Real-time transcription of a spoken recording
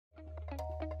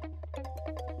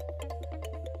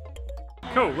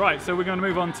Cool, right, so we're going to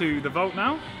move on to the vault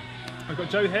now. I've got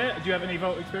Joe here. Do you have any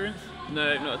vault experience?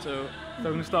 No, not at all. So we're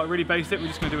going to start really basic. We're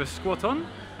just going to do a squat on,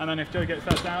 and then if Joe gets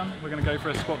that down, we're going to go for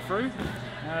a squat through.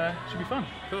 Should be fun.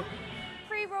 Cool.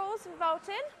 3 rules for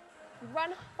vaulting: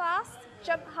 run fast,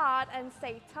 jump hard, and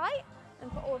stay tight.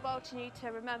 And for all vaulting, you need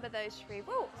to remember those 3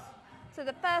 rules. So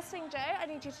the first thing, Joe, I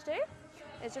need you to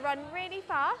do is to run really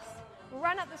fast,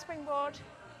 run up the springboard,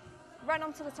 run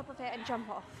onto the top of it, and jump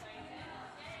off.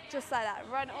 Just like that.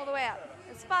 Run all the way up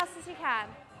as fast as you can.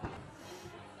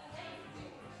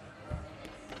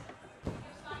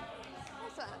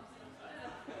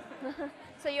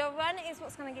 So your run is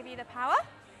what's going to give you the power.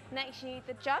 Next you need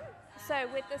the jump. So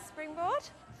with the springboard,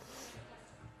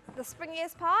 the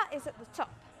springiest part is at the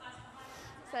top.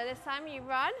 So this time you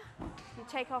run, you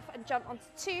take off and jump onto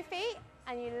 2 feet,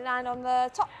 and you land on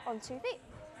the top on 2 feet.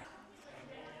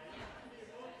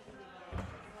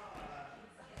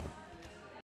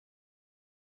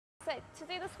 So to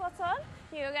do the squat on,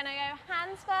 you're going to go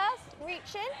hands first,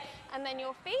 reach in, and then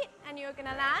your feet, and you're going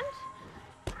to land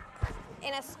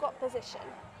in a squat position.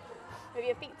 With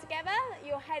your feet together,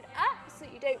 your head up so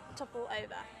you don't topple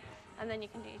over. And then you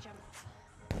can do your jump off.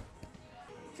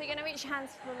 So you're going to reach your hands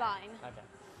for the line. Okay.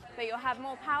 But you'll have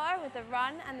more power with the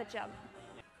run and the jump.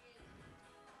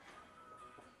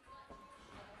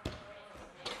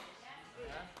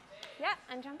 Yeah,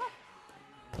 and jump off.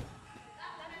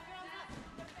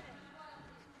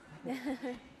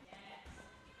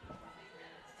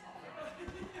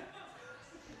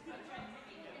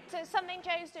 So something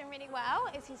Joe's doing really well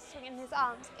is he's swinging his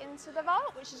arms into the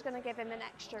vault, which is going to give him an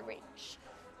extra reach.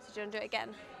 So do you want to do it again,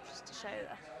 just to show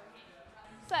that?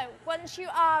 So once you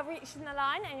are reaching the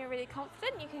line and you're really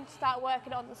confident, you can start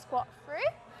working on the squat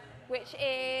through, which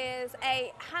is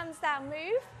a hands down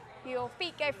move. Your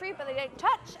feet go through, but they don't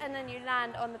touch, and then you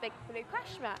land on the big blue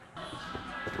crash mat.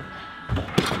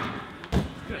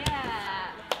 Yeah.